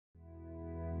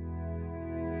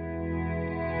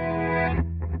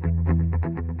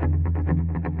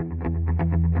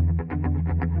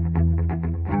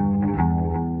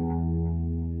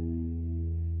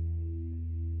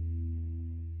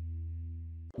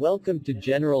Welcome to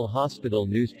General Hospital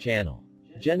News Channel.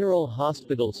 General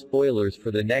Hospital spoilers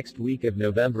for the next week of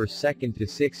November 2nd to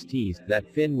 6th teased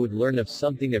that Finn would learn of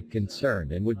something of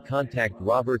concern and would contact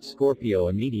Robert Scorpio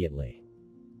immediately.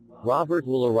 Robert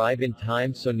will arrive in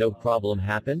time so no problem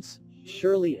happens?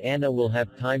 Surely Anna will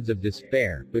have times of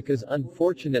despair, because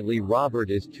unfortunately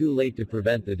Robert is too late to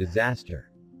prevent the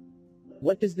disaster.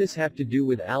 What does this have to do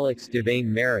with Alex Devane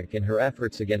Merrick and her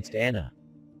efforts against Anna?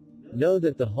 Know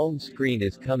that the home screen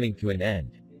is coming to an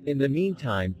end. In the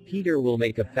meantime, Peter will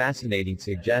make a fascinating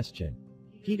suggestion.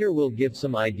 Peter will give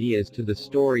some ideas to the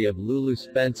story of Lulu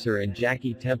Spencer and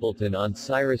Jackie Templeton on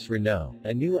Cyrus Renault,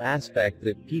 a new aspect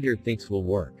that Peter thinks will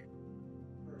work.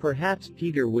 Perhaps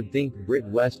Peter would think Britt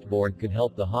Westbourne could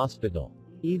help the hospital.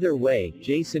 Either way,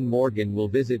 Jason Morgan will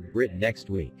visit Britt next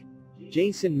week.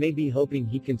 Jason may be hoping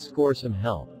he can score some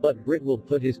help, but Britt will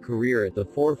put his career at the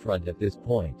forefront at this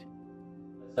point.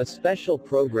 A special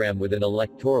program with an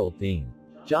electoral theme.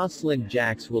 Jocelyn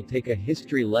Jacks will take a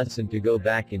history lesson to go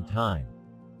back in time.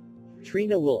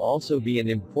 Trina will also be an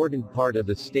important part of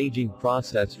the staging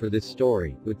process for this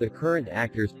story, with the current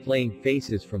actors playing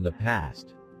faces from the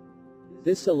past.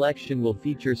 This election will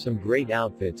feature some great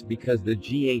outfits because the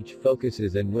GH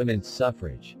focuses on women's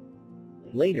suffrage.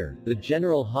 Later, the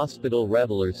General Hospital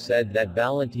revelers said that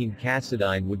Valentine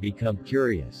Cassadine would become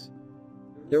curious.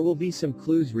 There will be some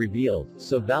clues revealed,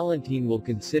 so Valentine will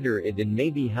consider it and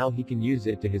maybe how he can use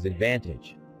it to his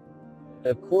advantage.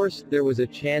 Of course, there was a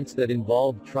chance that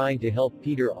involved trying to help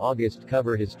Peter August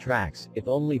cover his tracks, if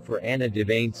only for Anna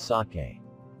Devane's sake.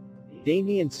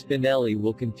 Damian Spinelli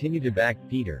will continue to back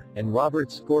Peter, and Robert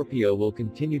Scorpio will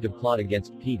continue to plot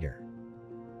against Peter.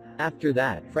 After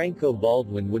that, Franco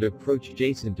Baldwin would approach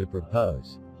Jason to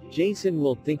propose. Jason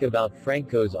will think about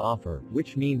Franco's offer,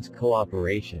 which means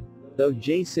cooperation. Though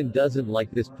Jason doesn't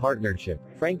like this partnership,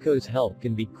 Franco's help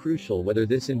can be crucial whether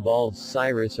this involves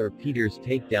Cyrus or Peter's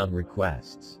takedown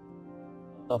requests.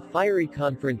 A fiery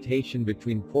confrontation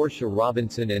between Portia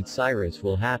Robinson and Cyrus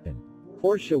will happen.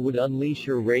 Portia would unleash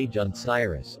her rage on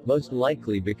Cyrus, most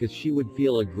likely because she would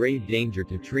feel a grave danger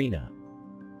to Trina.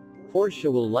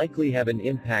 Portia will likely have an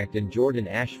impact on Jordan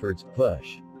Ashford's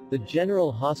push. The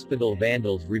General Hospital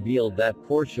vandals revealed that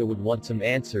Portia would want some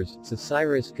answers, so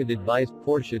Cyrus could advise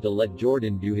Portia to let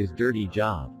Jordan do his dirty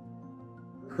job.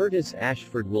 Curtis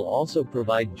Ashford will also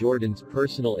provide Jordan's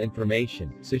personal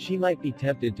information, so she might be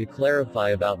tempted to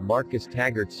clarify about Marcus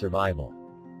Taggart's survival.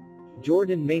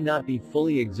 Jordan may not be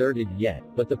fully exerted yet,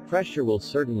 but the pressure will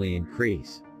certainly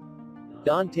increase.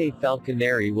 Dante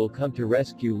Falconeri will come to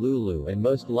rescue Lulu and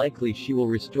most likely she will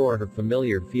restore her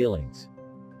familiar feelings.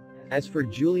 As for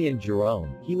Julian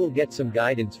Jerome, he will get some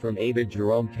guidance from Ava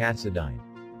Jerome Cassadine.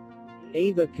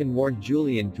 Ava can warn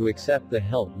Julian to accept the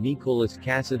help Nicholas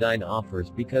Cassadine offers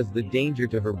because the danger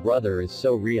to her brother is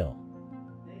so real.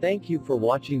 Thank you for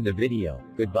watching the video.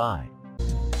 Goodbye.